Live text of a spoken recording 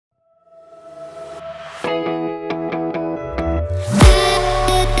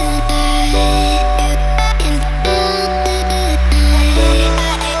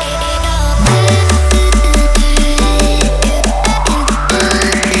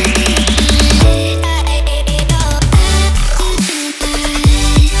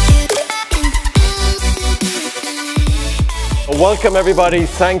Welcome everybody.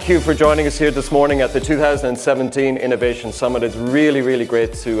 Thank you for joining us here this morning at the 2017 Innovation Summit. It's really, really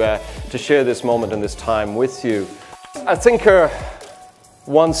great to share this moment and this time with you. A thinker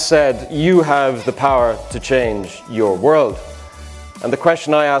once said, "You have the power to change your world." And the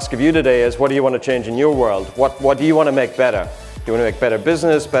question I ask of you today is, what do you want to change in your world? What do you want to make better? Do you want to make better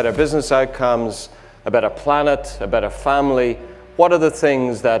business outcomes, a better planet, a better family? What are the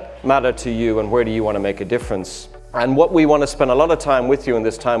things that matter to you and where do you want to make a difference? And what we want to spend a lot of time with you in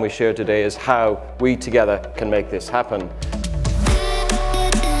this time we share today is how we together can make this happen.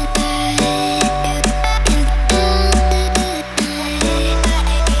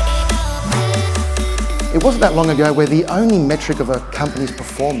 It wasn't that long ago where the only metric of a company's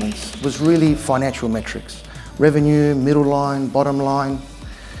performance was really financial metrics. Revenue, middle line, bottom line,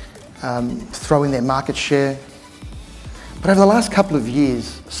 throw in their market share. But over the last couple of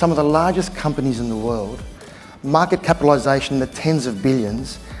years, some of the largest companies in the world, market capitalisation in the tens of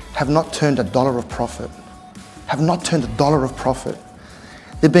billions, have not turned a dollar of profit.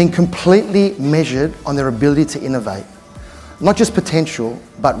 They're being completely measured on their ability to innovate. Not just potential,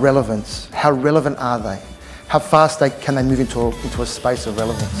 but relevance. How relevant are they? How fast can they move into a space of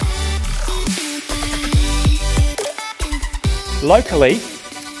relevance? Locally,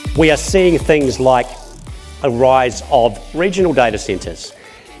 we are seeing things like a rise of regional data centres.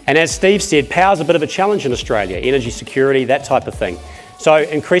 And as Steve said, power's a bit of a challenge in Australia, energy security, that type of thing. So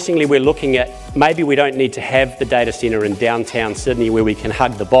increasingly we're looking at maybe we don't need to have the data centre in downtown Sydney where we can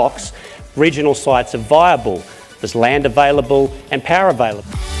hug the box. Regional sites are viable. There's land available and power available.